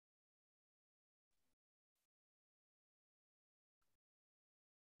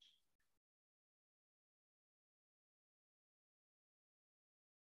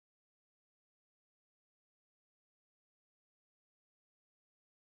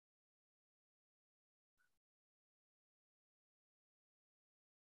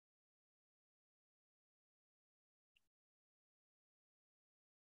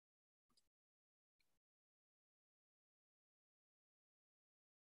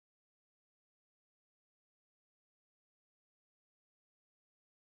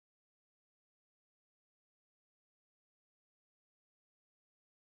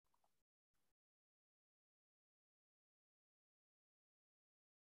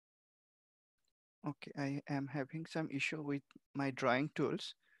Okay, I am having some issue with my drawing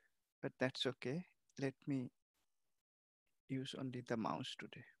tools, but that's okay. Let me use only the mouse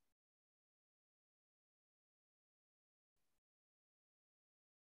today.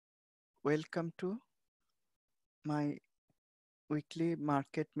 Welcome to my weekly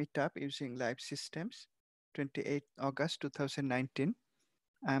market meetup using live systems, 28th August 2019.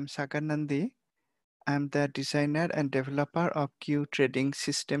 I'm Sagar Nandi. I'm the designer and developer of Q trading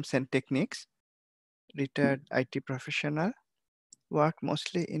systems and techniques, retired IT professional, work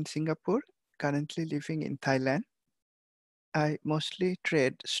mostly in Singapore, currently living in Thailand. I mostly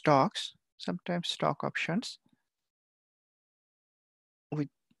trade stocks, sometimes stock options, with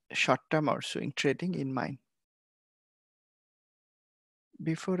short-term or swing trading in mind.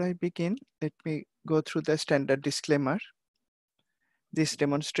 Before I begin, let me go through the standard disclaimer. This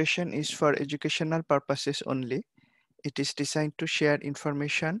demonstration is for educational purposes only. It is designed to share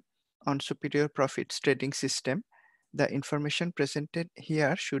information on superior profits trading system. The information presented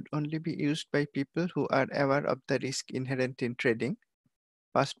here should only be used by people who are aware of the risk inherent in trading.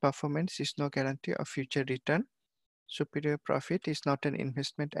 Past performance is no guarantee of future return. Superior Profit is not an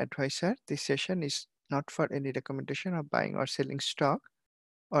investment advisor. This session is not for any recommendation of buying or selling stock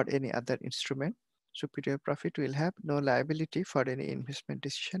or any other instrument. Superior Profit will have no liability for any investment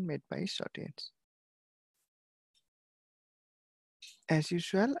decision made by its audience. As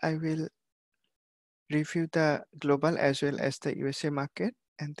usual, I will review the global as well as the USA market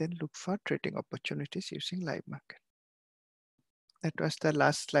and then look for trading opportunities using live market. That was the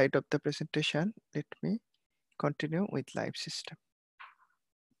last slide of the presentation. Let me continue with live system.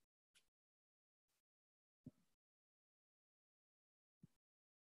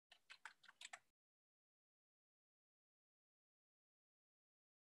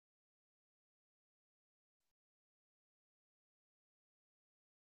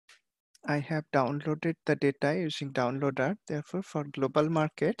 I have downloaded the data using downloader. Therefore, for global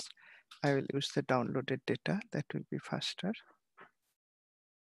markets, I will use the downloaded data. That will be faster.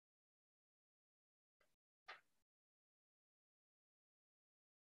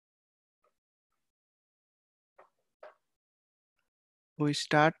 We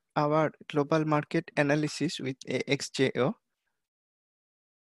start our global market analysis with AXJO.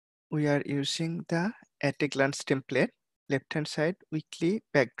 We are using the at a glance template. Left hand side, weekly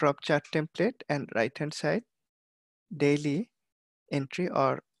backdrop chart template, and right hand side, daily entry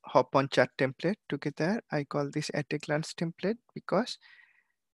or hop on chart template. Together, I call this at a glance template because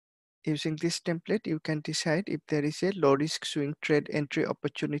using this template, you can decide if there is a low risk swing trade entry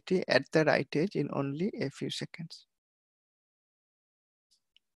opportunity at the right edge in only a few seconds.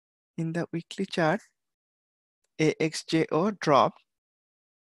 In the weekly chart, AXJO drop.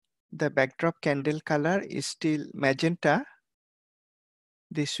 The backdrop candle color is still magenta.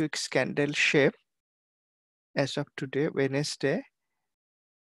 This week's candle shape as of today, Wednesday,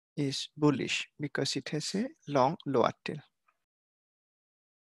 is bullish because it has a long lower tail.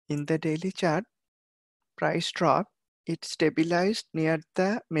 In the daily chart, price drop, it stabilized near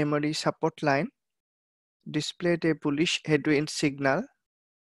the memory support line, displayed a bullish headwind signal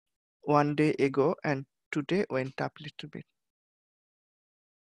 1 day ago, and today went up a little bit.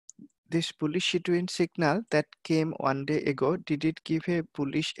 This bullish headwind signal that came 1 day ago, did it give a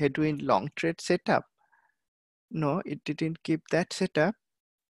bullish headwind long trade setup? No, it didn't give that setup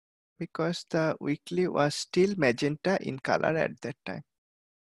because the weekly was still magenta in color at that time.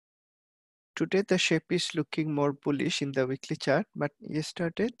 Today the shape is looking more bullish in the weekly chart, but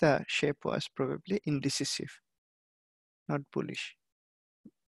yesterday the shape was probably indecisive, not bullish.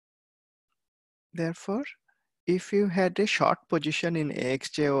 Therefore, if you had a short position in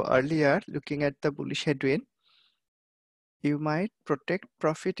AXJO earlier looking at the bullish headwind, you might protect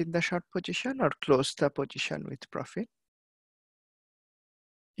profit in the short position or close the position with profit.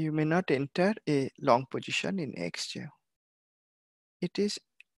 You may not enter a long position in AXJO. It is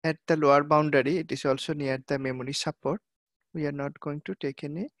at the lower boundary. It is also near the memory support. We are not going to take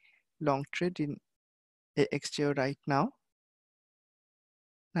any long trade in AXJO right now.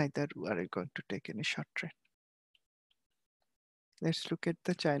 Neither are we going to take any short trade. Let's look at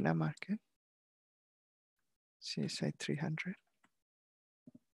the China market. CSI 300.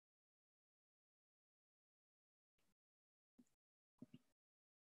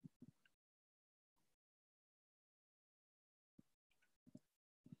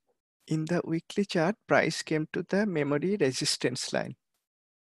 In the weekly chart, price came to the memory resistance line.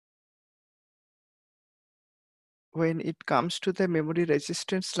 When it comes to the memory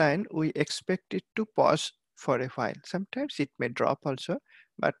resistance line, we expect it to pause for a while. Sometimes it may drop also,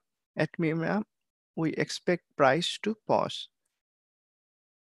 but at minimum, we expect price to pause.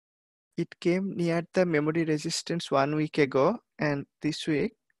 It came near the memory resistance 1 week ago, and this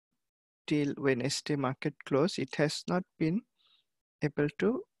week till Wednesday market close, it has not been able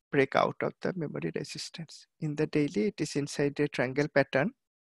to break out of the memory resistance. In the daily, it is inside a triangle pattern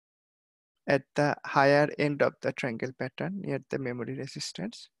at the higher end of the triangle pattern near the memory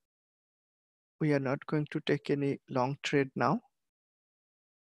resistance. We are not going to take any long trade now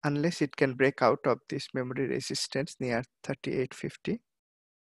unless it can break out of this memory resistance near 3850.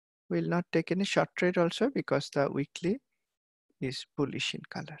 We'll not take any short trade also because the weekly is bullish in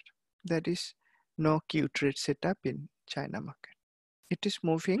color. There is no Q trade setup in China market. It is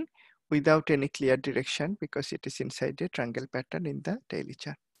moving without any clear direction because it is inside a triangle pattern in the daily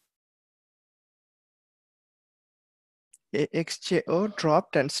chart. AXJO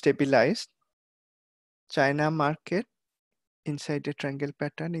dropped and stabilized. China market inside a triangle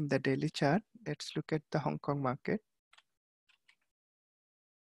pattern in the daily chart. Let's look at the Hong Kong market.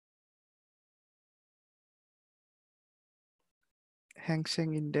 Hang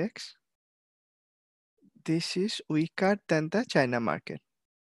Seng Index. This is weaker than the China market.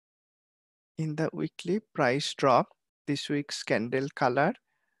 In the weekly price drop, this week's candle color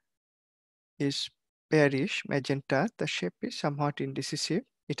is bearish, magenta. The shape is somewhat indecisive.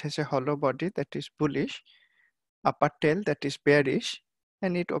 It has a hollow body that is bullish, upper tail that is bearish,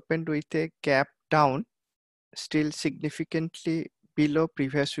 and it opened with a gap down, still significantly below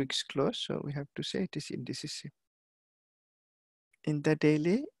previous week's close. So we have to say it is indecisive. In the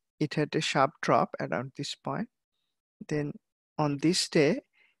daily, it had a sharp drop around this point. Then on this day,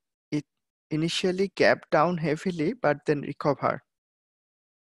 it initially gapped down heavily, but then recovered,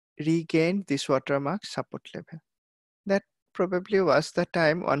 regained this watermark support level. That probably was the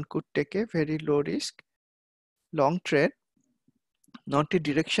time one could take a very low risk long trade, not a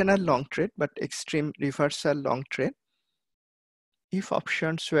directional long trade, but extreme reversal long trade. If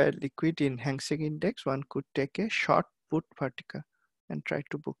options were liquid in Hang Seng Index, one could take a short put vertical and try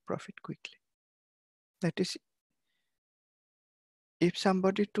to book profit quickly. That is, if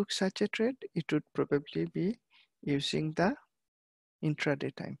somebody took such a trade, it would probably be using the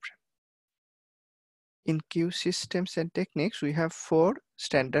intraday time frame. In Q systems and techniques, we have 4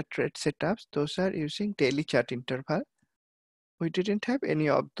 standard trade setups. Those are using daily chart interval. We didn't have any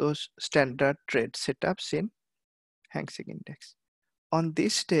of those standard trade setups in Hang Seng Index. On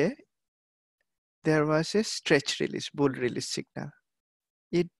this day, there was a stretch release, bull release signal.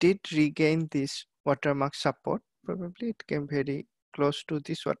 It did regain this watermark support. Probably it came very close to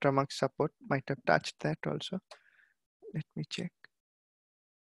this watermark support, might have touched that also. Let me check.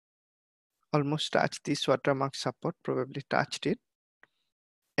 Almost touched this watermark support, probably touched it.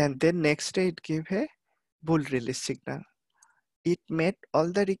 And then next day it gave a bull release signal. It met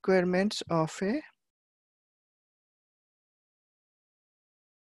all the requirements of a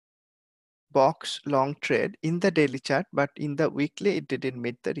box long trade in the daily chart, but in the weekly it didn't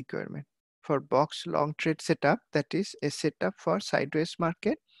meet the requirement. For box long trade setup, that is a setup for sideways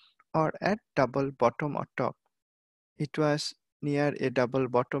market or at double bottom or top. It was near a double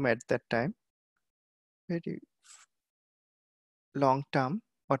bottom at that time. Very long term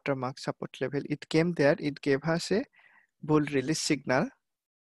watermark support level. It came there, it gave us a bull release signal.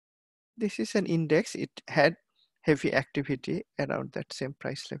 This is an index, it had heavy activity around that same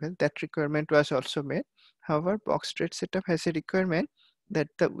price level. That requirement was also met. However, box trade setup has a requirement that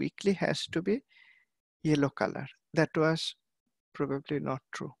the weekly has to be yellow color. That was probably not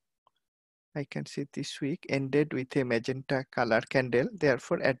true. I can see this week ended with a magenta color candle.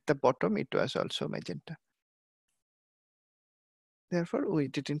 Therefore, at the bottom, it was also magenta. Therefore, we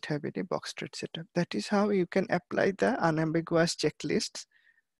didn't have any box trade setup. That is how you can apply the unambiguous checklists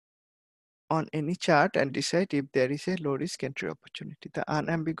on any chart and decide if there is a low risk entry opportunity. The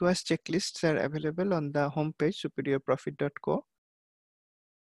unambiguous checklists are available on the homepage superiorprofit.co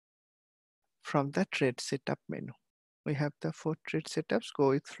from the trade setup menu. We have the 4 trade setups: go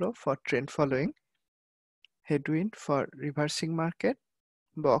with flow for trend following, headwind for reversing market,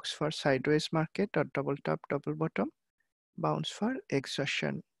 box for sideways market or double top, double bottom, bounce for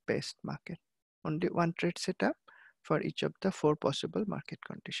exhaustion based market. Only one trade setup for each of the 4 possible market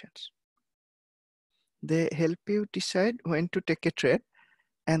conditions. They help you decide when to take a trade,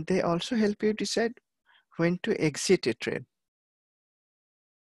 and they also help you decide when to exit a trade.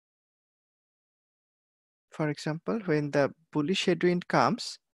 For example, when the bullish headwind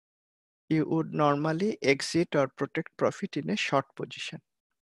comes, you would normally exit or protect profit in a short position,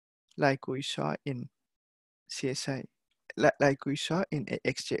 like we saw in CSI, like we saw in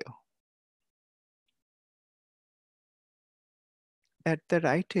XJO. At the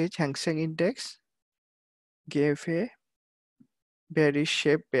right edge, Hang Seng Index gave a bearish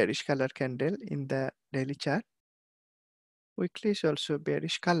shape, bearish color candle in the daily chart. Weekly is also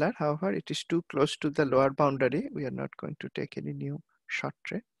bearish color. However, it is too close to the lower boundary. We are not going to take any new short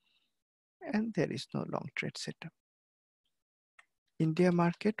trade. And there is no long trade setup. India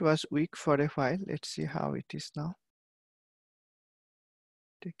market was weak for a while. Let's see how it is now.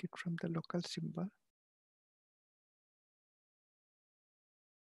 Take it from the local symbol.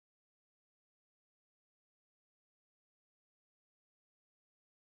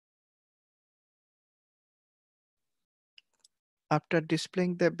 After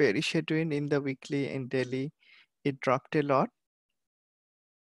displaying the bearish headwind in the weekly and daily, it dropped a lot.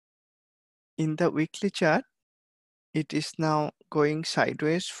 In the weekly chart, it is now going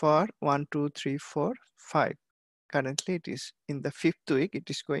sideways for 1, 2, 3, 4, 5. Currently, it is in the 5th week, it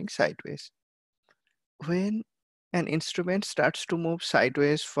is going sideways. When an instrument starts to move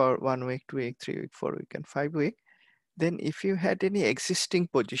sideways for 1 week, 2 week, 3 week, 4 week, and 5 week, then if you had any existing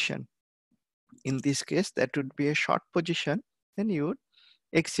position, in this case, that would be a short position, then you would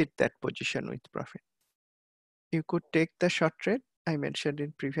exit that position with profit. You could take the short trade I mentioned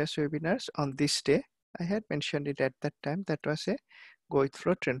in previous webinars on this day. I had mentioned it at that time. That was a go with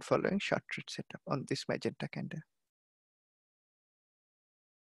flow trend following short trade setup on this magenta candle.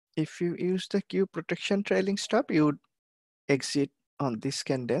 If you use the Q protection trailing stop, you would exit on this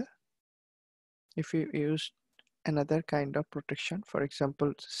candle. If you use another kind of protection, for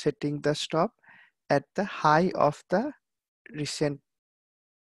example, setting the stop at the high of the recent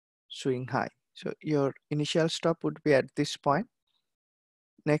swing high. So your initial stop would be at this point.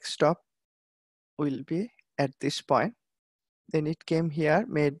 Next stop will be at this point. Then it came here,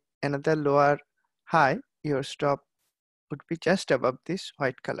 made another lower high. Your stop would be just above this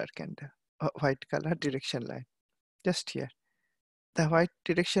white color candle, white color direction line, just here. The white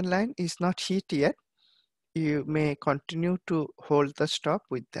direction line is not hit yet. You may continue to hold the stop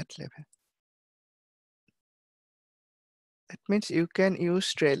with that level. That means you can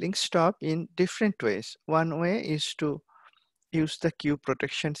use trailing stop in different ways. One way is to use the Q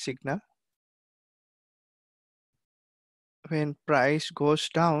protection signal. When price goes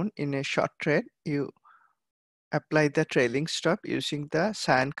down in a short trade, you apply the trailing stop using the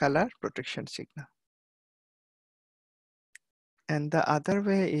cyan color protection signal. And the other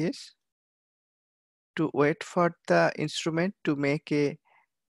way is to wait for the instrument to make a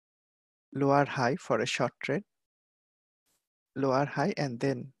lower high for a short trade, lower high, and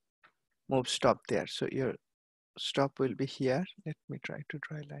then move stop there. So your stop will be here. Let me try to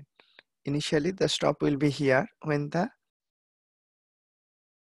draw a line. Initially, the stop will be here when the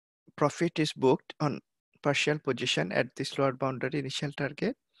profit is booked on partial position at this lower boundary initial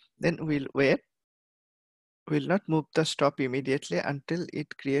target. Then we'll wait. We'll not move the stop immediately until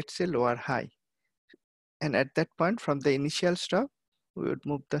it creates a lower high. And at that point, from the initial stop, we would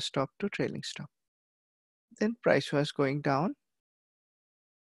move the stop to trailing stop. Then price was going down.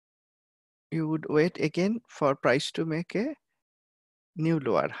 You would wait again for price to make a new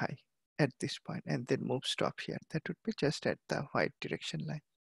lower high at this point and then move stop here. That would be just at the white direction line.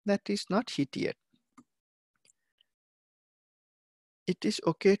 That is not hit yet. It is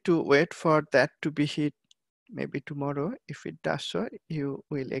okay to wait for that to be hit maybe tomorrow. If it does so, you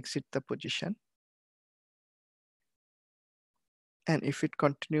will exit the position. And if it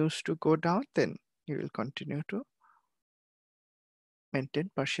continues to go down, then you will continue to maintain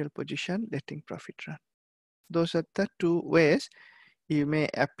partial position, letting profit run. Those are the two ways you may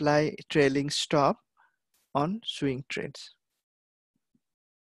apply trailing stop on swing trades.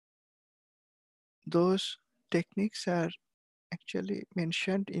 Those techniques are actually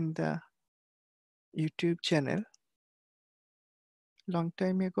mentioned in the YouTube channel. Long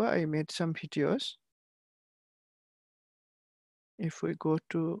time ago, I made some videos. If we go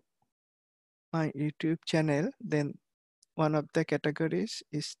to my YouTube channel, then one of the categories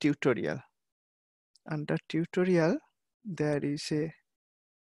is tutorial. Under tutorial, there is a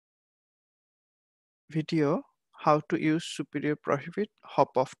video how to use superior profit hop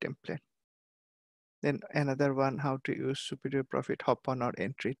off template. Then another one, how to use superior profit hop on or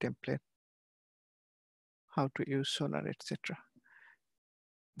entry template, how to use sonar, etc.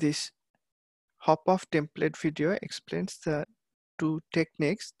 This hop off template video explains the two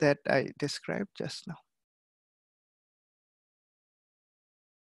techniques that I described just now.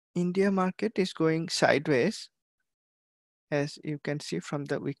 India market is going sideways, as you can see from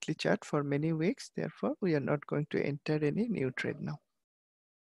the weekly chart for many weeks. Therefore, we are not going to enter any new trade now.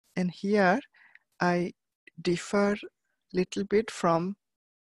 And here I differ little bit from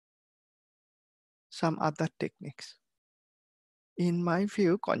some other techniques. In my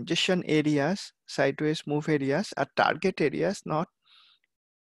view, congestion areas, sideways move areas are target areas, not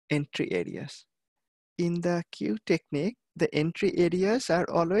entry areas. In the Q technique, the entry areas are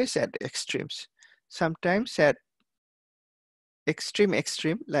always at extremes. Sometimes at extreme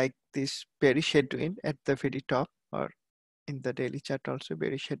like this bearish headwind at the very top, or in the daily chart also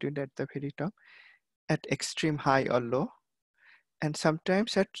bearish headwind at the very top, at extreme high or low, and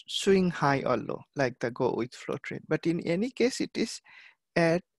sometimes at swing high or low, like the go with flow trade. But in any case, it is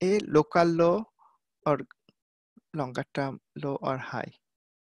at a local low or longer term low or high,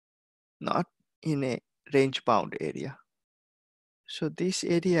 not in a range bound area. So this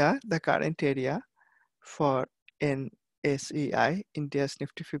area, the current area for NSEI, India's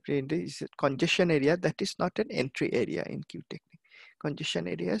Nifty 50 Index, is a congestion area that is not an entry area in Q technique. Congestion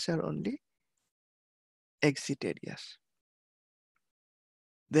areas are only exit areas.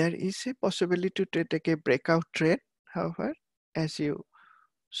 There is a possibility to take a breakout trade. However, as you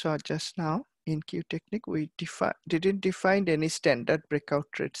saw just now in Q technique, we didn't define any standard breakout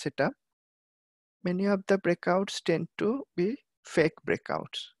trade setup. Many of the breakouts tend to be fake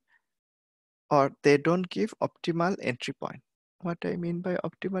breakouts, or they don't give optimal entry point. What I mean by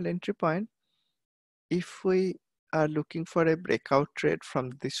optimal entry point, if we are looking for a breakout trade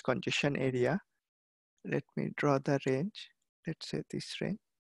from this congestion area, let me draw the range, let's say this range.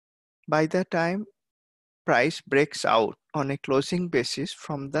 By the time price breaks out on a closing basis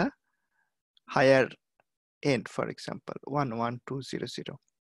from the higher end, for example, 11200,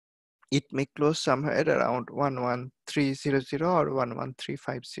 it may close somewhere around 11300 or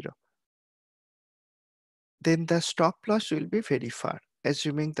 11350. Then the stop loss will be very far,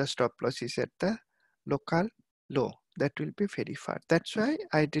 assuming the stop loss is at the local low. That will be very far. That's why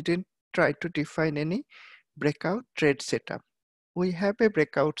I didn't try to define any breakout trade setup. We have a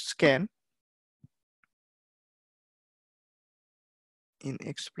breakout scan. In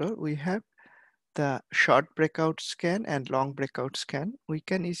Explore, we have the short breakout scan and long breakout scan. We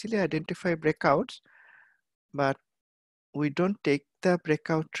can easily identify breakouts, but we don't take the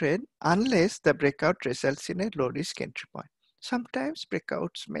breakout trade unless the breakout results in a low risk entry point. Sometimes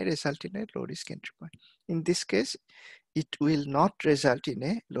breakouts may result in a low risk entry point. In this case, it will not result in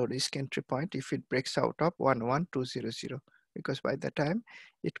a low risk entry point if it breaks out of 11200, because by the time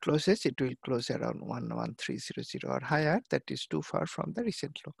it closes, it will close around 11300 or higher. That is too far from the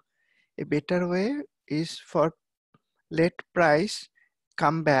recent low. A better way is for let price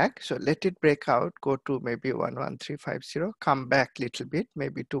come back. So let it break out, go to maybe 11350, come back little bit,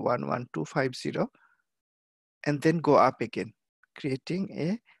 maybe to 11250, and then go up again, creating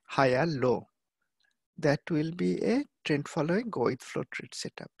a higher low. That will be a trend following go with flow trade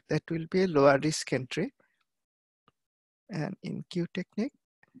setup. That will be a lower risk entry. And in Q technique,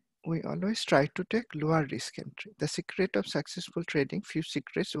 we always try to take lower risk entry. The secret of successful trading, few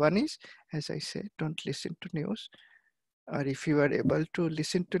secrets. One is, as I said, don't listen to news. Or if you are able to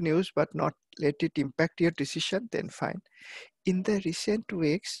listen to news but not let it impact your decision, then fine. In the recent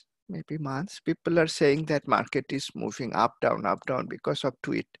weeks, maybe months, people are saying that market is moving up, down because of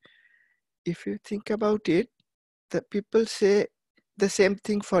tweet. If you think about it, the people say the same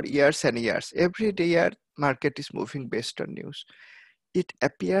thing for years and years. Every day market is moving based on news. It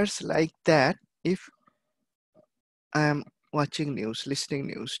appears like that if I am watching news, listening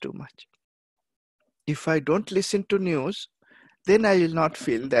news too much. If I don't listen to news, then I will not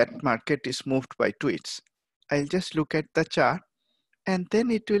feel that market is moved by tweets. I'll just look at the chart, and then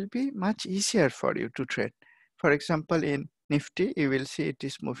it will be much easier for you to trade. For example, in Nifty, you will see it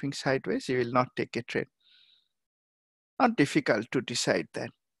is moving sideways. You will not take a trade. Not difficult to decide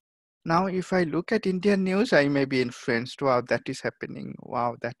that. Now, if I look at Indian news, I may be influenced. Wow, that is happening.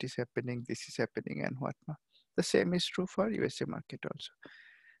 Wow, that is happening. This is happening, and whatnot. The same is true for USA market also.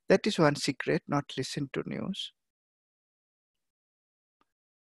 That is one secret, not listen to news.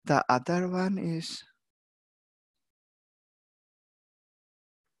 The other one is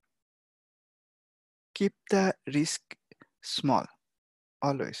keep the risk small.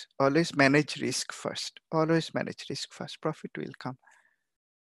 Always manage risk first. Always manage risk first. Profit will come.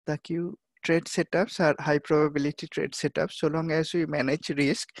 The Q trade setups are high probability trade setups. So long as we manage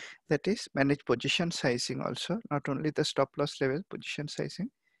risk, that is manage position sizing also, not only the stop loss level, position sizing,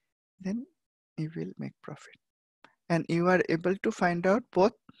 then you will make profit. And you are able to find out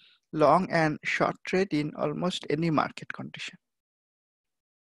both long and short trade in almost any market condition.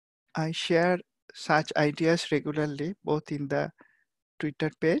 I share such ideas regularly, both in the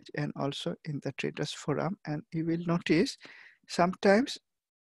Twitter page and also in the traders forum, and you will notice sometimes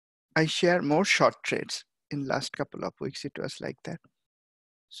I share more short trades. In last couple of weeks it was like that.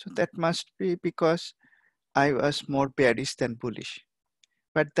 So that must be because I was more bearish than bullish,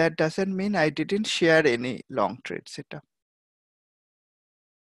 but that doesn't mean I didn't share any long trade setup.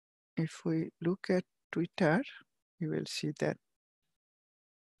 If we look at Twitter, you will see that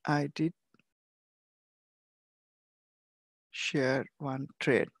I did share one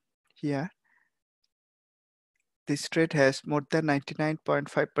trade here. This trade has more than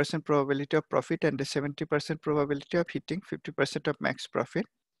 99.5% probability of profit and a 70% probability of hitting 50% of max profit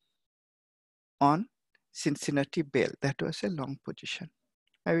on Cincinnati Bell. That was a long position.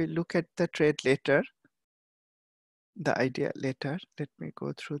 I will look at the trade later, the idea later. Let me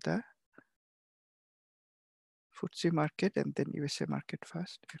go through the FTSE market and then USA market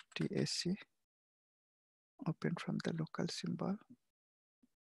first. FTSE, open from the local symbol.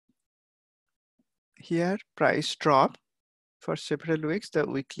 Here, price drop for several weeks. The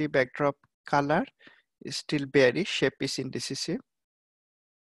weekly backdrop color is still bearish, shape is indecisive.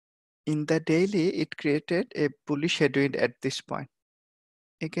 In the daily, it created a bullish headwind at this point.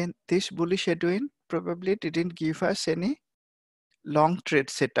 Again, this bullish headwind probably didn't give us any long trade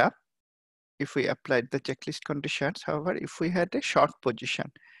setup if we applied the checklist conditions. However, if we had a short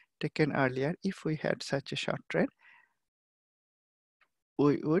position taken earlier, if we had such a short trade,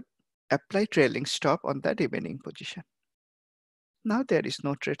 we would apply trailing stop on the remaining position. Now there is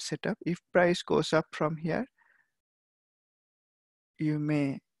no trade setup. If price goes up from here, you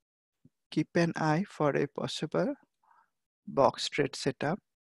may keep an eye for a possible box trade setup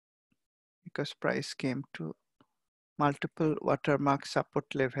because price came to multiple watermark support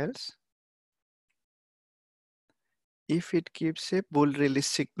levels. If it gives a bull release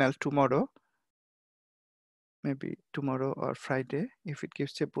signal tomorrow, maybe tomorrow or Friday, if it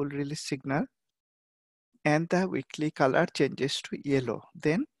gives a bull release signal and the weekly color changes to yellow,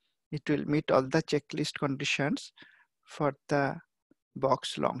 then it will meet all the checklist conditions for the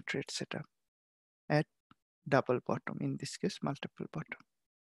box long trade setup at double bottom, in this case multiple bottom.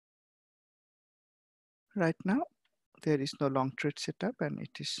 Right now there is no long trade setup and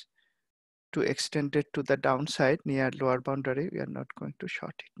it is too extended to the downside near lower boundary. We are not going to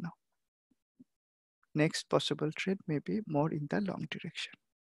short it now. Next possible trade may be more in the long direction.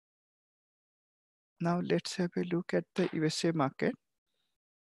 Now let's have a look at the USA market.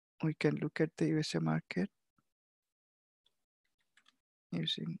 We can look at the USA market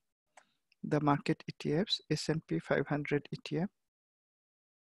using the market ETFs, S&P 500 ETF.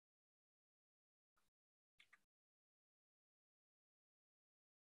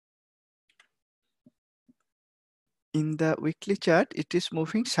 In the weekly chart, it is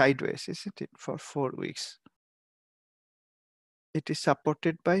moving sideways, isn't it, for 4 weeks. It is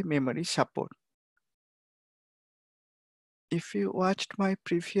supported by memory support. If you watched my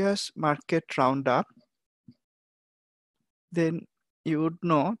previous market roundup, then you would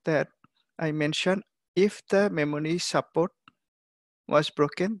know that I mentioned if the memory support was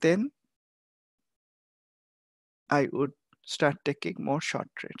broken, then I would start taking more short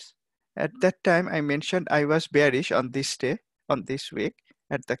trades. At that time, I mentioned I was bearish on this day, on this week.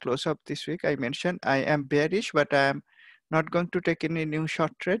 At the close of this week, I mentioned I am bearish, but I am not going to take any new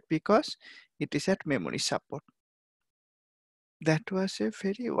short trade because it is at memory support. That was a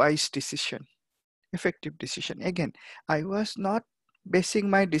very wise decision, effective decision. Again, I was not basing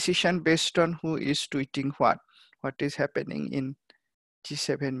my decision based on who is tweeting what is happening in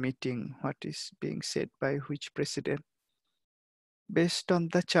G7 meeting, what is being said by which president. Based on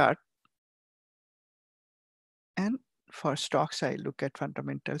the chart, and for stocks, I look at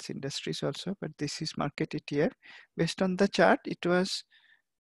fundamentals, industries also, but this is market ETF. Based on the chart, it was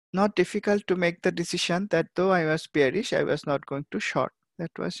not difficult to make the decision that though I was bearish, I was not going to short.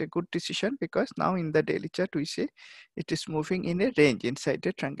 That was a good decision because now in the daily chart, we see it is moving in a range inside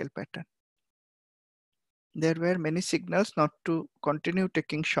a triangle pattern. There were many signals not to continue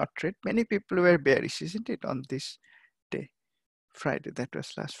taking short trade. Many people were bearish, isn't it, on this day, Friday, that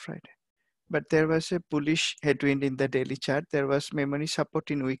was last Friday. But there was a bullish headwind in the daily chart. There was memory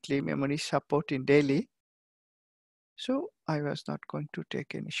support in weekly, memory support in daily. So I was not going to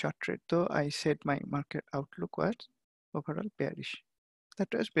take any short trade, though I said my market outlook was overall bearish. That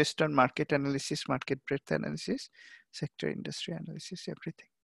was based on market analysis, market breadth analysis, sector industry analysis, everything.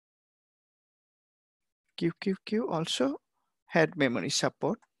 QQQ also had memory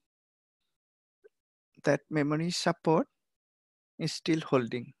support. That memory support is still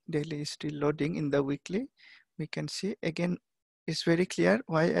holding. Daily is still loading. In the weekly, we can see again, it's very clear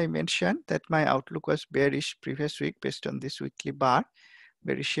why I mentioned that my outlook was bearish previous week based on this weekly bar,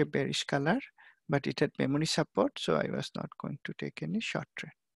 bearish shape, bearish color, but it had memory support, so I was not going to take any short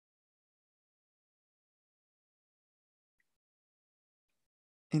trade.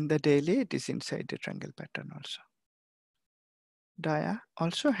 In the daily, it is inside the triangle pattern also. Dia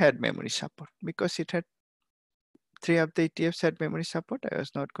also had memory support because it had 3 of the ETFs had memory support. I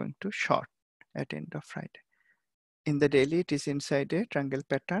was not going to short at end of Friday. In the daily, it is inside a triangle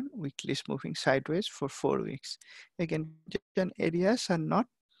pattern. Weekly is moving sideways for 4 weeks. Again, congestion areas are not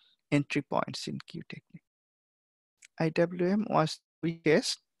entry points in Q technique. IWM was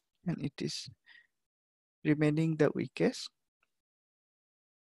weakest and it is remaining the weakest.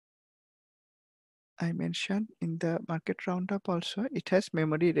 I mentioned in the market roundup also, it has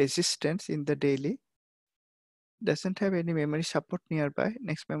memory resistance in the daily. Doesn't have any memory support nearby.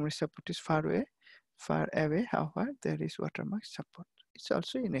 Next memory support is far away. However, there is watermark support. It's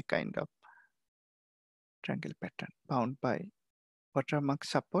also in a kind of triangle pattern bound by watermark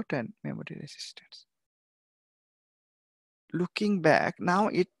support and memory resistance. Looking back, now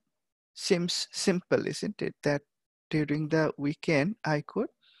it seems simple, isn't it? That during the weekend, I could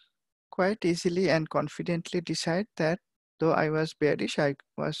quite easily and confidently decide that though I was bearish, I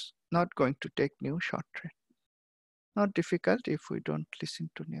was not going to take new short trade. Not difficult if we don't listen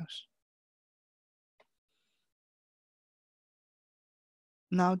to news.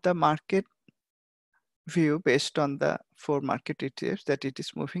 Now the market view based on the 4 market ETFs that it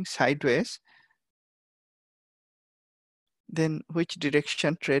is moving sideways, then which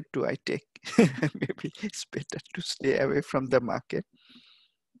direction trade do I take? Maybe it's better to stay away from the market,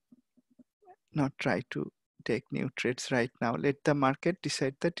 not try to take new trades right now. Let the market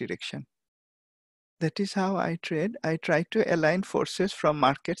decide the direction. That is how I trade. I try to align forces from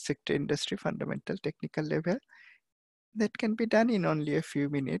market, sector, industry, fundamental, technical level. That can be done in only a few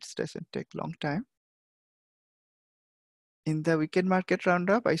minutes, doesn't take long time. In the weekend market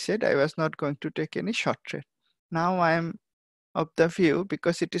roundup, I said I was not going to take any short trade. Now I am of the view,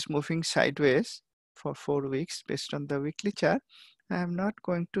 because it is moving sideways for 4 weeks based on the weekly chart, I am not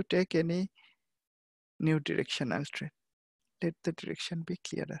going to take any new directional trade. Let the direction be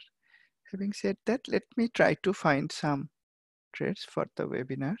clearer. Having said that, let me try to find some trades for the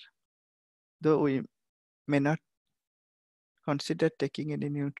webinar, though we may not consider taking any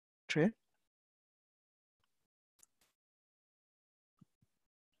new trade.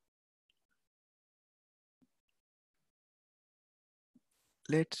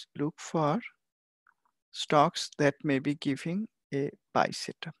 Let's look for stocks that may be giving a buy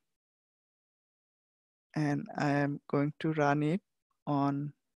setup. And I am going to run it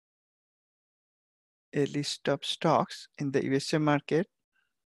on a list of stocks in the USA market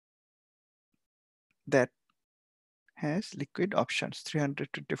that has liquid options,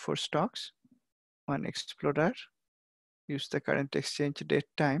 324 stocks, one explorer, use the current exchange date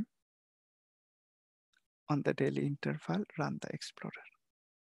time on the daily interval, run the explorer.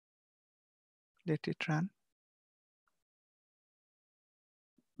 Let it run.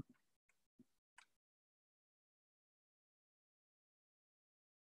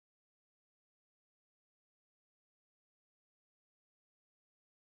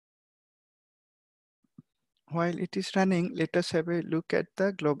 While it is running, let us have a look at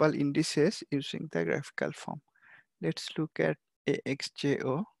the global indices using the graphical form. Let's look at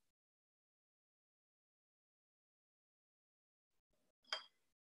AXJO.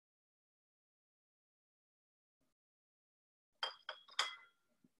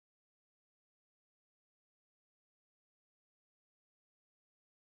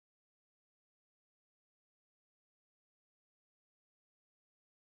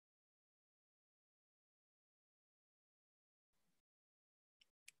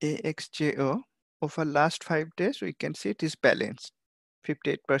 AXJO, over last 5 days, we can see it is balanced.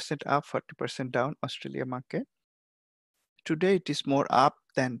 58% up, 40% down, Australia market. Today it is more up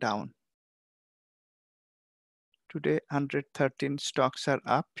than down. Today 113 stocks are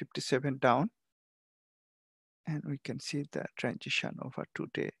up, 57 down. And we can see the transition over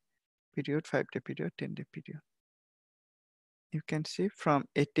 2-day period, 5-day period, 10-day period. You can see from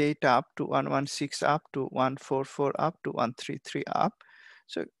 88 up to 116 up to 144 up to 133 up.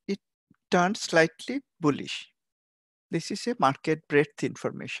 So it turned slightly bullish. This is a market breadth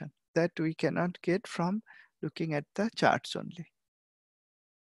information that we cannot get from looking at the charts only.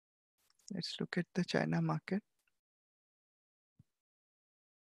 Let's look at the China market.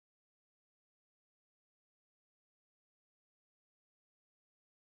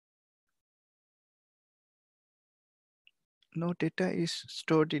 No data is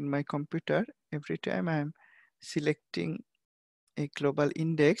stored in my computer. Every time I'm selecting a global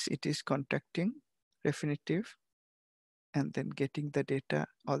index, it is contacting Refinitiv and then getting the data,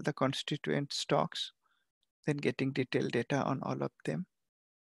 all the constituent stocks, then getting detailed data on all of them,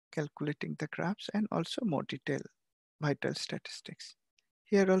 calculating the graphs, and also more detailed vital statistics.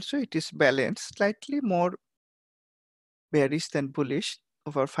 Here also it is balanced, slightly more bearish than bullish.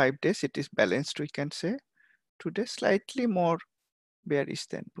 Over 5 days, it is balanced, we can say. Today slightly more bearish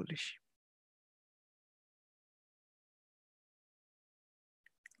than bullish.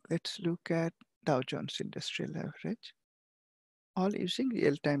 Let's look at Dow Jones Industrial Average, all using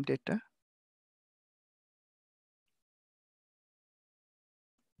real-time data.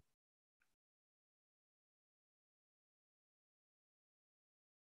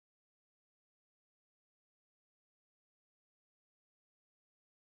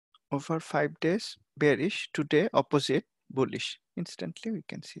 Over 5 days, bearish. Today, opposite, bullish. Instantly, we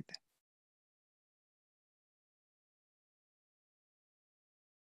can see that.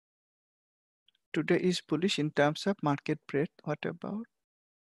 Today is bullish in terms of market breadth. What about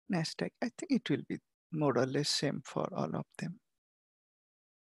Nasdaq? I think it will be more or less same for all of them.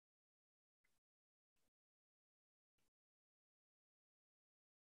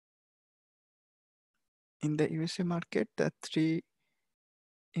 In the USA market, the three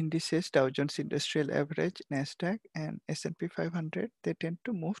indices, Dow Jones Industrial Average, Nasdaq, and S&P 500, they tend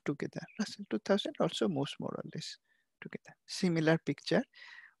to move together. Russell 2000 also moves more or less together. Similar picture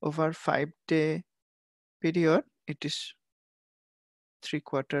over 5-day period, it is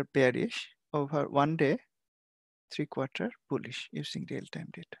 3/4 bearish. Over 1 day, 3/4 bullish using real-time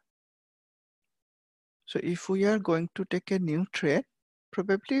data. So if we are going to take a new trade,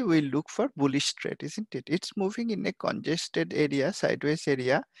 probably we'll look for bullish trade, isn't it? It's moving in a congested area, sideways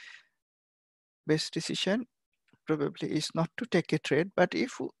area. Best decision probably is not to take a trade, but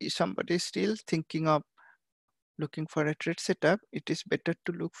if somebody is still thinking of looking for a trade setup, it is better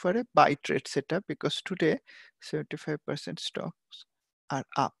to look for a buy trade setup because today 75% stocks are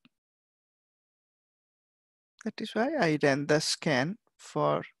up. That is why I ran the scan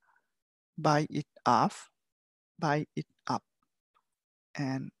for buy it off, buy it up.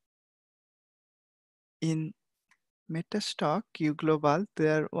 And in Metastock Q Global,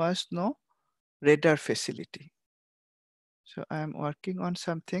 there was no radar facility. So I am working on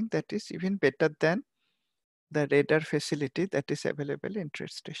something that is even better than the radar facility that is available in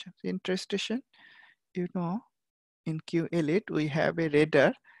TradeStation. In TradeStation, you know, in Q Elite, we have a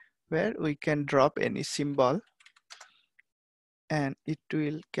radar where we can drop any symbol and it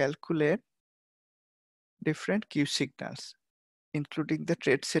will calculate different Q signals, including the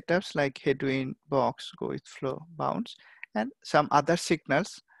trade setups like headwind, box, go with flow, bounce, and some other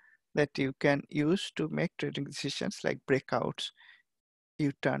signals that you can use to make trading decisions like breakouts,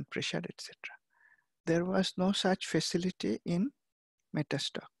 U-turn, pressure, etc. There was no such facility in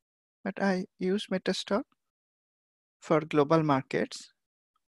Metastock, but I use Metastock for global markets.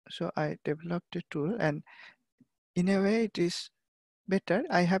 So I developed a tool, and in a way it is better.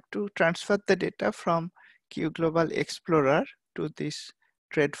 I have to transfer the data from Q Global Explorer to this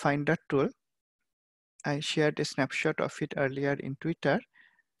Trade Finder tool. I shared a snapshot of it earlier in Twitter,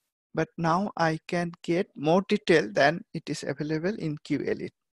 but now I can get more detail than it is available in Q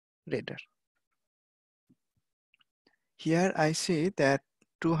Elite Radar. Here I see that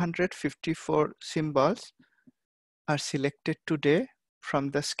 254 symbols are selected today from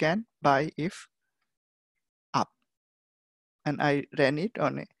the scan buy if up. And I ran it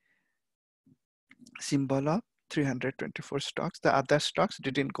on a symbol of 324 stocks. The other stocks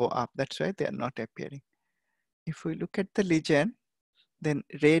didn't go up. That's why they are not appearing. If we look at the legend, then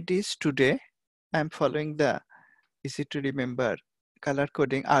red is today. I'm following the easy to remember color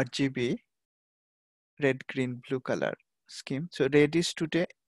coding RGB, red, green, blue color scheme. So red is today,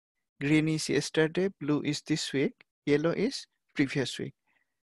 green is yesterday, blue is this week, yellow is previous week.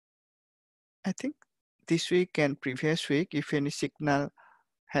 I think this week and previous week, if any signal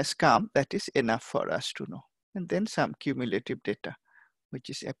has come, that is enough for us to know. And then some cumulative data, which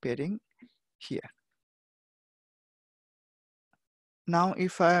is appearing here. Now,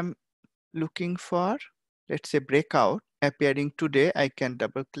 if I am looking for, let's say, breakout appearing today, I can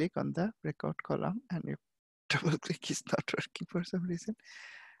double click on the breakout column, and if double click is not working for some reason,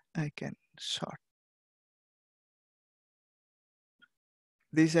 I can sort.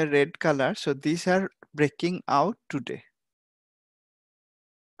 These are red color, so these are breaking out today.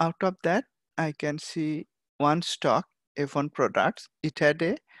 Out of that, I can see one stock, F1 Products. It had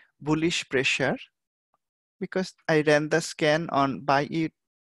a bullish pressure because I ran the scan on buy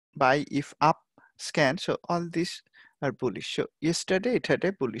if up scan. So all these are bullish. So yesterday it had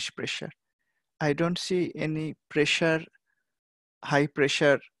a bullish pressure. I don't see any pressure, high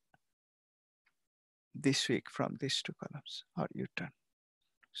pressure this week from these two columns or U-turn.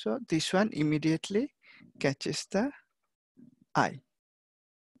 So this one immediately catches the eye.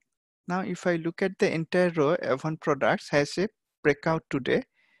 Now if I look at the entire row, F1 Products has a breakout today.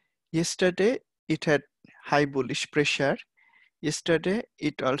 Yesterday it had high bullish pressure. Yesterday,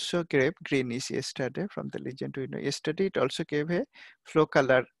 it also gave green is yesterday from the legend we know. Yesterday, it also gave a flow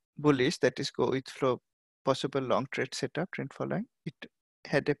color bullish, that is go with flow possible long trade setup, trend following. It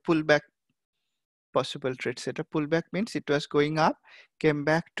had a pullback possible trade setup. Pullback means it was going up, came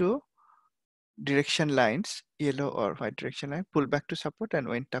back to direction lines, yellow or white direction line, pull back to support and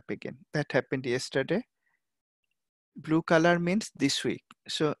went up again. That happened yesterday. Blue color means this week.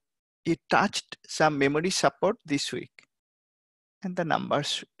 So it touched some memory support this week. And the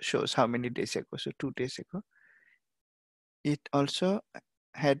numbers shows how many days ago. So 2 days ago. It also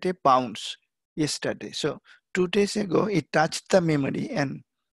had a bounce yesterday. So 2 days ago, it touched the memory, and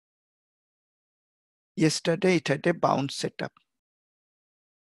yesterday it had a bounce setup.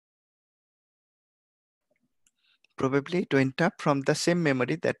 Probably it went up from the same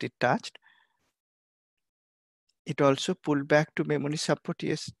memory that it touched. It also pulled back to memory support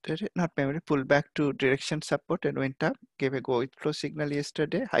yesterday, not memory, pulled back to direction support and went up, gave a go with flow signal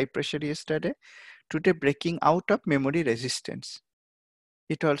yesterday, high pressure yesterday, today breaking out of memory resistance.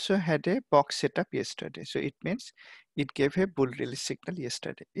 It also had a box setup yesterday. So it means it gave a bull release signal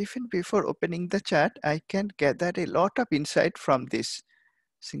yesterday. Even before opening the chart, I can gather a lot of insight from this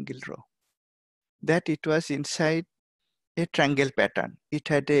single row. That it was inside a triangle pattern. It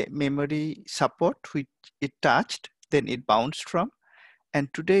had a memory support which it touched, then it bounced from,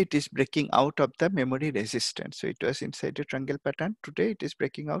 and today it is breaking out of the memory resistance. So it was inside a triangle pattern. Today it is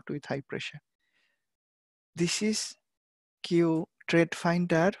breaking out with high pressure. This is Q Trade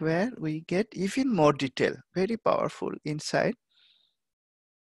Finder, where we get even more detail, very powerful insight,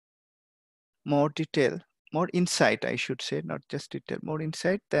 more detail, more insight, I should say, not just detail, more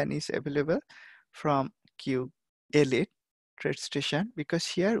insight than is available from Q Elite Trade Station, because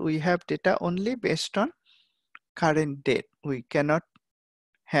here we have data only based on current date. We cannot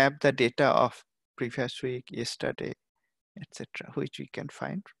have the data of previous week, yesterday, etc., which we can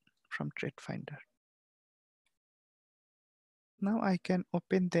find from Trade Finder. Now I can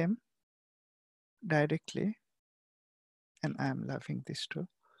open them directly, and I am loving this too.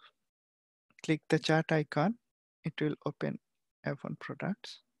 Click the chart icon, it will open F1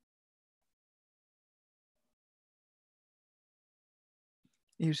 products.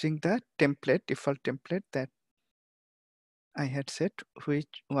 Using the template, default template that I had set,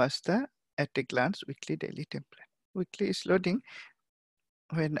 which was the at a glance weekly daily template. Weekly is loading.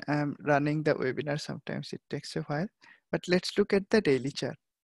 When I'm running the webinar, sometimes it takes a while, but let's look at the daily chart.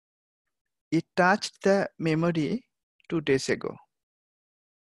 It touched the memory 2 days ago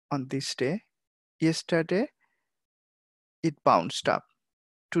on this day. Yesterday, it bounced up.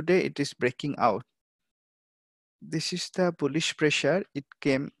 Today, it is breaking out. This is the bullish pressure. It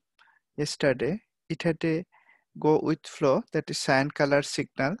came yesterday. It had a go with flow, that is cyan color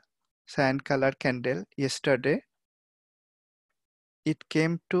signal, cyan color candle yesterday. It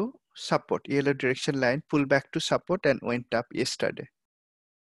came to support, yellow direction line, pull back to support and went up yesterday.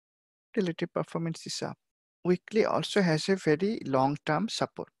 Relative performance is up. Weekly also has a very long-term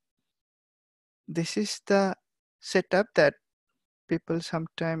support. This is the setup that people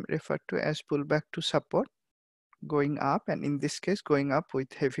sometimes refer to as pullback to support, going up, and in this case going up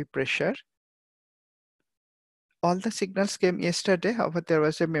with heavy pressure. All the signals came yesterday, however there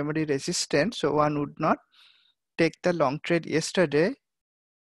was a memory resistance, so one would not take the long trade yesterday.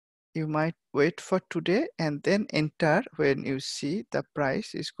 You might wait for today and then enter when you see the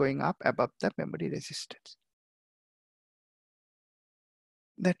price is going up above the memory resistance.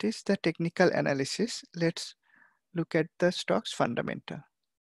 That is the technical analysis. Let's look at the stock's fundamental,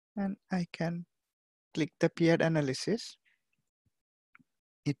 and I can click the peer analysis.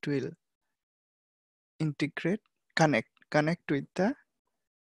 It will integrate, connect with the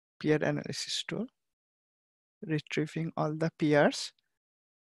peer analysis tool, retrieving all the peers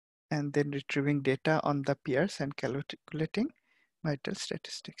and then retrieving data on the peers and calculating vital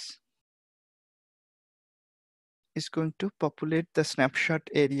statistics. It's going to populate the snapshot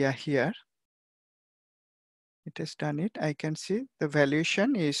area here. It has done it. I can see the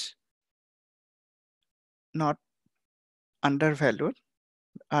valuation is not undervalued.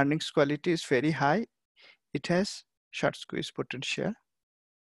 Earnings quality is very high. It has short squeeze potential.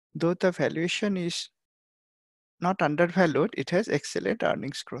 Though the valuation is not undervalued, it has excellent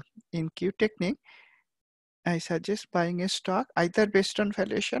earnings growth. In Q technique, I suggest buying a stock either based on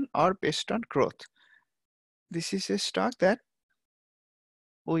valuation or based on growth. This is a stock that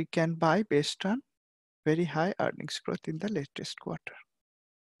we can buy based on very high earnings growth in the latest quarter.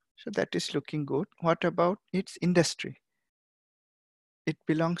 So that is looking good. What about its industry? It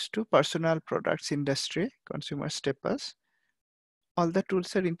belongs to personal products industry, consumer staples. All the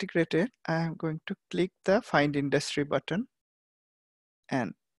tools are integrated. I am going to click the find industry button.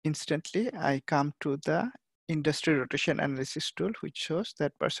 And instantly I come to the industry rotation analysis tool, which shows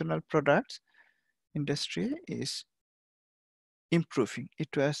that personal products industry is improving.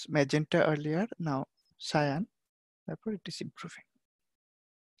 It was magenta earlier, now cyan, therefore it is improving.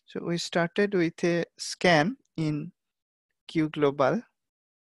 So we started with a scan in Q Global,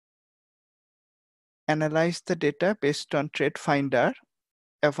 analyzed the data based on trade finder.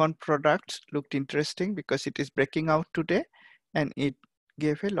 Avon products looked interesting because it is breaking out today and it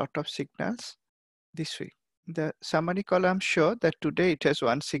gave a lot of signals this week. The summary columns show that today it has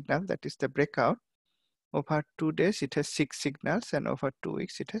one signal, that is the breakout. Over 2 days it has 6 signals, and over 2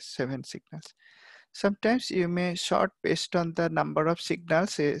 weeks it has 7 signals. Sometimes you may short based on the number of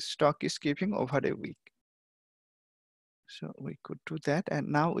signals a stock is giving over a week. So we could do that, and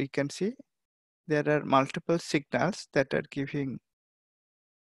now we can see there are multiple signals that are giving.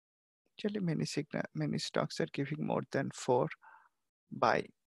 Actually, many stocks are giving more than 4 buy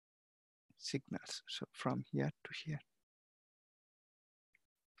signals. So from here to here.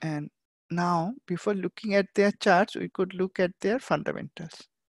 And now, before looking at their charts, we could look at their fundamentals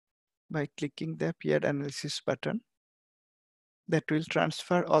by clicking the peer analysis button. That will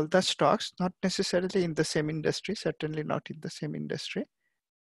transfer all the stocks, not necessarily in the same industry, certainly not in the same industry.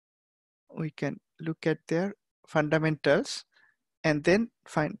 We can look at their fundamentals and then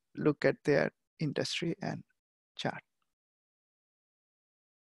look at their industry and chart.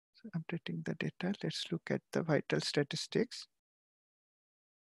 So updating the data, let's look at the vital statistics.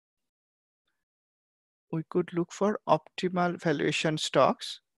 We could look for optimal valuation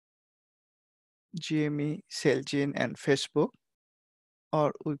stocks, GME, Celgene, and Facebook,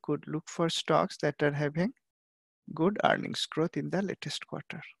 or we could look for stocks that are having good earnings growth in the latest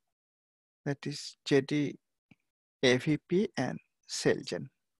quarter. That is JD, AVP, and Celgene.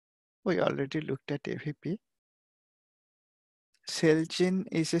 We already looked at AVP. Celgene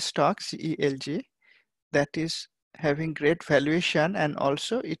is a stock, CELG, that is having great valuation, and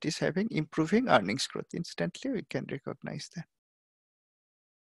also it is having improving earnings growth. Instantly we can recognize that.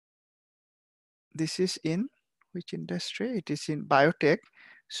 This is in which industry? It is in biotech.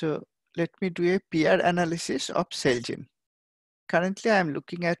 So let me do a peer analysis of Celgene. Currently I am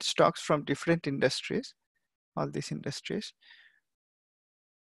looking at stocks from different industries, all these industries.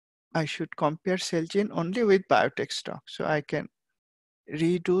 I should compare Celgene only with biotech stock. So I can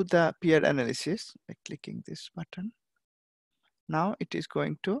redo the peer analysis by clicking this button. Now it is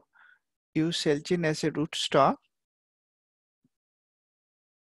going to use Celgene as a root stock,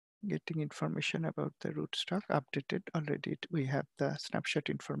 getting information about the root stock updated already. We have the snapshot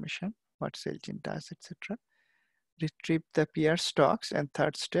information, what Celgene does, etc. Retrieve the peer stocks, and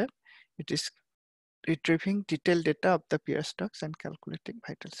third step, it is retrieving detailed data of the peer stocks and calculating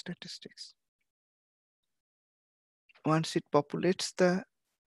vital statistics. Once it populates the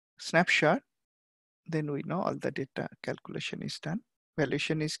snapshot, then we know all the data calculation is done.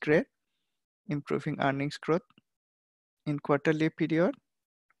 Valuation is great, improving earnings growth in quarterly period,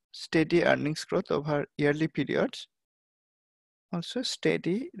 steady earnings growth over yearly periods, also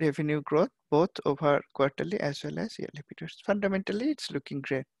steady revenue growth both over quarterly as well as yearly periods. Fundamentally, it's looking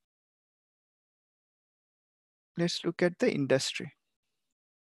great. Let's look at the industry.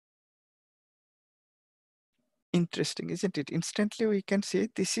 Interesting, isn't it? Instantly we can see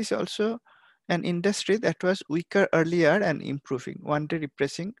this is also an industry that was weaker earlier and improving. One day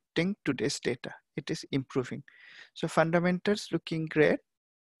representing today's data. It is improving. So fundamentals looking great,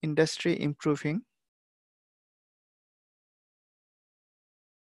 industry improving.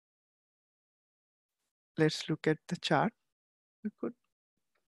 Let's look at the chart. We could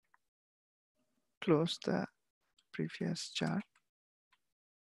close the previous chart.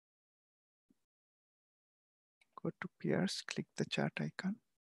 Go to peers, click the chart icon.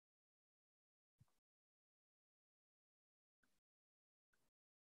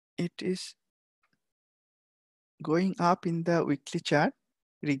 It is going up in the weekly chart,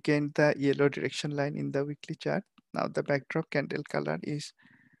 regained the yellow direction line in the weekly chart. Now the backdrop candle color is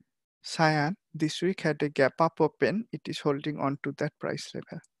cyan. This week had a gap up open. It is holding on to that price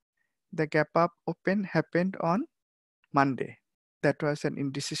level. The gap up open happened on Monday. That was an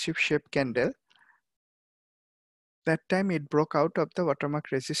indecisive shape candle. That time it broke out of the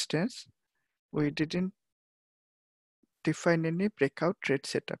watermark resistance. We didn't define any breakout trade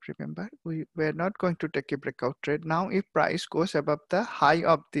setup. Remember, we were not going to take a breakout trade. Now if price goes above the high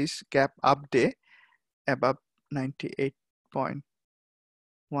of this gap up day, above 98.1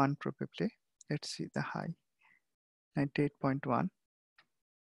 probably, let's see the high, 98.1.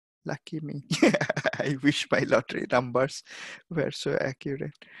 Lucky me. I wish my lottery numbers were so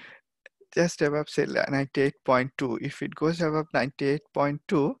accurate. just above say 98.2. If it goes above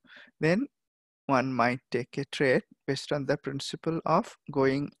 98.2, then one might take a trade based on the principle of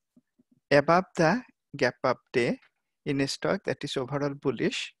going above the gap up day in a stock that is overall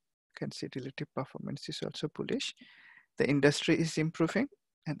bullish. You can see relative performance is also bullish. The industry is improving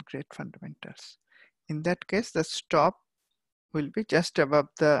and great fundamentals. In that case, the stop will be just above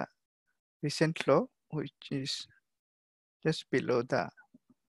the recent low, which is just below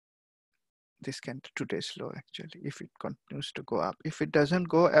this can today's low actually, if it continues to go up. If it doesn't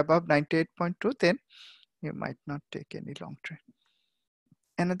go above 98.2, then you might not take any long trade.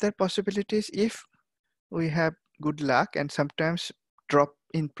 Another possibility is if we have good luck, and sometimes drop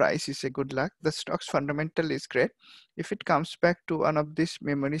in price is a good luck, the stock's fundamental is great. If it comes back to one of these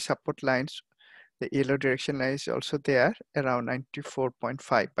memory support lines, the yellow direction line is also there around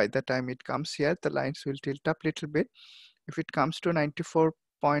 94.5. By the time it comes here, the lines will tilt up a little bit. If it comes to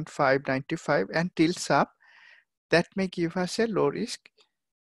 94.5, 95 and tilts up, that may give us a low risk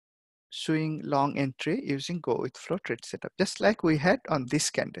swing long entry using go with flow trade setup, just like we had on this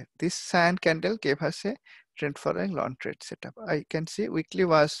candle. This cyan candle gave us a trend following long trade setup. I can see weekly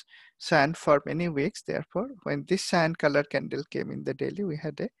was cyan for many weeks. Therefore, when this cyan color candle came in the daily, we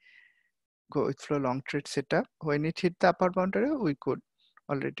had a go with flow long trade setup. When it hit the upper boundary, we could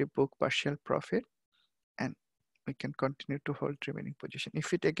already book partial profit and we can continue to hold remaining position.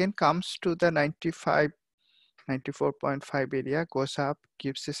 If it again comes to the 94.5 area, goes up,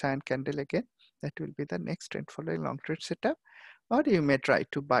 gives a cyan candle again, that will be the next trend following long trade setup, or you may try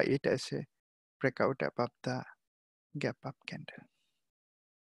to buy it as a breakout above the gap up candle.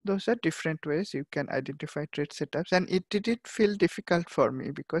 Those are different ways you can identify trade setups, and it didn't feel difficult for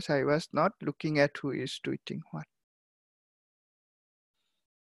me because I was not looking at who is tweeting what.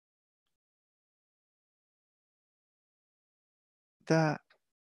 The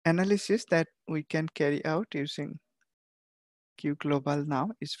analysis that we can carry out using Q Global now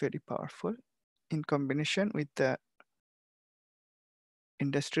is very powerful in combination with the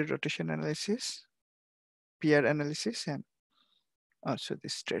industry rotation analysis, peer analysis, and also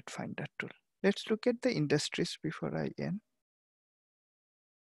this trade finder tool. Let's look at the industries before I end.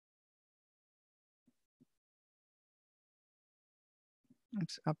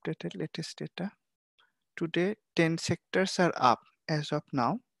 It's updated latest data. Today, 10 sectors are up as of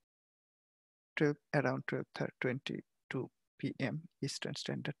now, around 12:22 p.m. Eastern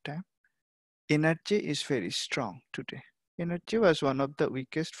Standard Time. Energy is very strong today. Energy was one of the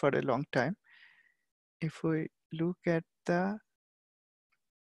weakest for a long time. If we look at the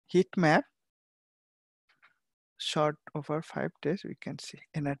heat map, short over 5 days, we can see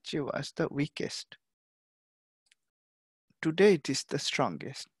energy was the weakest. Today it is the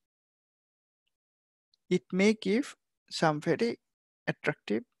strongest. It may give some very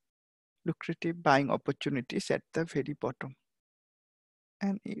attractive, lucrative buying opportunities at the very bottom.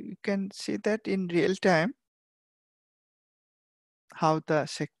 And you can see that in real time, how the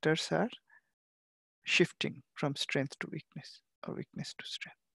sectors are shifting from strength to weakness or weakness to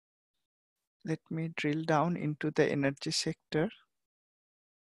strength. Let me drill down into the energy sector.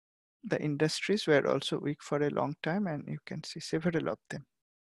 The industries were also weak for a long time, and you can see several of them.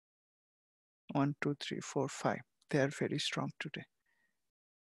 1, 2, 3, 4, 5. They are very strong today.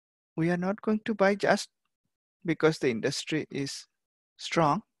 We are not going to buy just because the industry is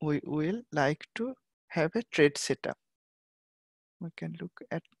strong. We will like to have a trade setup. We can look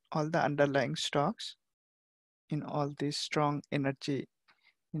at all the underlying stocks in all these strong energy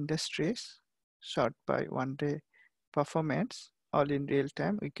industries, sort by 1 day performance, all in real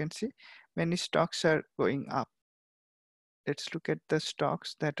time. We can see many stocks are going up. Let's look at the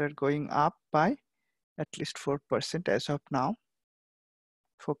stocks that are going up by at least 4% as of now.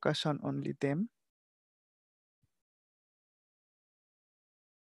 Focus on only them.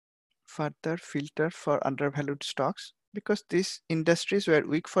 Further filter for undervalued stocks. Because these industries were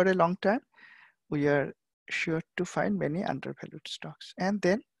weak for a long time, we are sure to find many undervalued stocks. And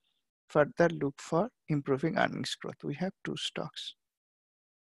then further look for improving earnings growth. We have 2 stocks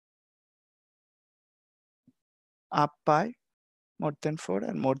up by more than 4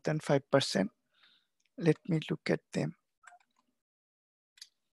 and more than 5%. Let me look at them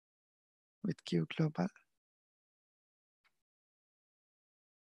with Q Global.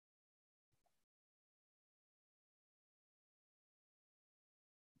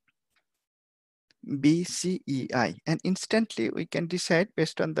 BCEI, and instantly we can decide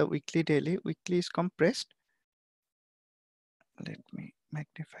based on the weekly, daily. Weekly is compressed. Let me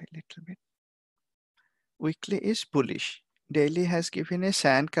magnify a little bit. Weekly is bullish. Daily has given a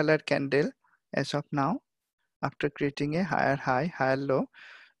cyan color candle as of now after creating a higher high, higher low.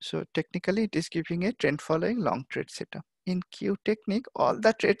 So technically it is giving a trend following long trade setup. In Q technique, all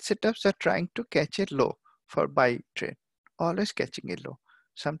the trade setups are trying to catch a low for buy trade, always catching a low.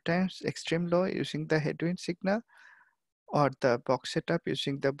 Sometimes extreme low using the headwind signal, or the box setup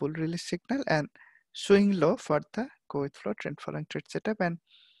using the bull release signal, and swing low for the go with flow trend following trade setup. And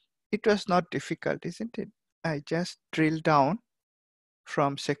it was not difficult, isn't it? I just drilled down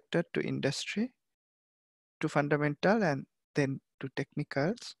from sector to industry to fundamental and then to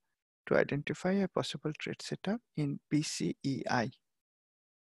technicals to identify a possible trade setup in BCEI.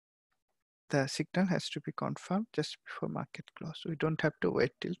 The signal has to be confirmed just before market close. We don't have to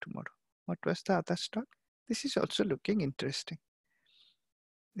wait till tomorrow. What was the other stock? This is also looking interesting,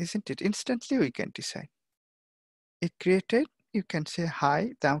 isn't it? Instantly we can decide. It created, you can say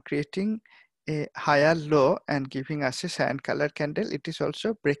high, now creating a higher low and giving us a cyan color candle. It is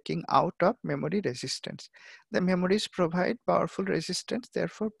also breaking out of memory resistance. The memories provide powerful resistance,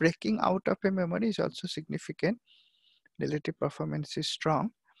 therefore breaking out of a memory is also significant. Relative performance is strong.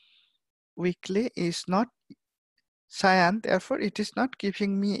 Weekly is not cyan, therefore it is not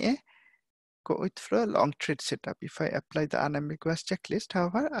giving me a go with flow long trade setup. If I apply the unambiguous checklist,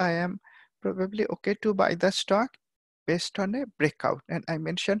 however, I am probably okay to buy the stock based on a breakout. And I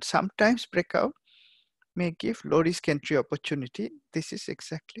mentioned sometimes breakout may give low risk entry opportunity. This is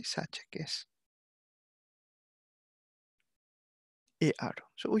exactly such a case. AR.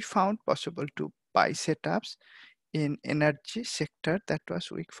 So we found possible to buy setups in energy sector that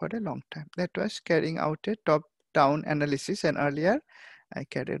was weak for a long time. That was carrying out a top-down analysis, and earlier I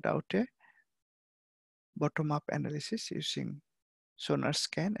carried out a bottom-up analysis using sonar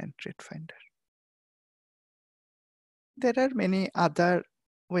scan and trade finder. There are many other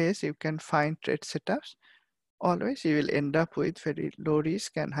ways you can find trade setups. Always you will end up with very low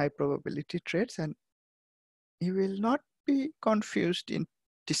risk and high probability trades, and you will not be confused in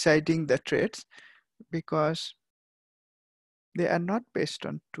deciding the trades because they are not based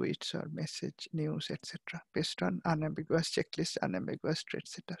on tweets or message, news, etc. Based on unambiguous checklist, unambiguous trade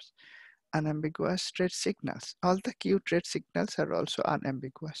setups, unambiguous trade signals. All the Q trade signals are also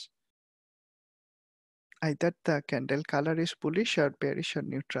unambiguous. Either the candle color is bullish or bearish or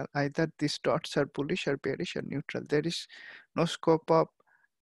neutral. Either these dots are bullish or bearish or neutral. There is no scope of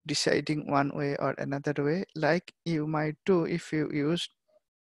deciding one way or another way, like you might do if you use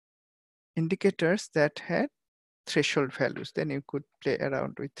indicators that had threshold values. Then you could play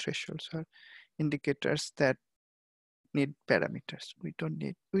around with thresholds, or indicators that need parameters. We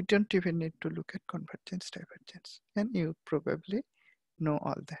don't even need to look at convergence, divergence, and you probably know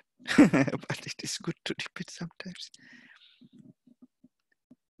all that. But it is good to repeat sometimes.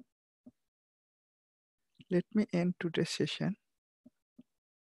 Let me end today's session.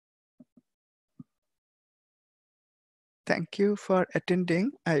 Thank you for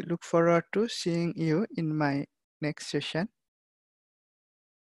attending. I look forward to seeing you in my next session.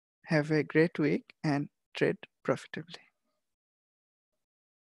 Have a great week and trade profitably.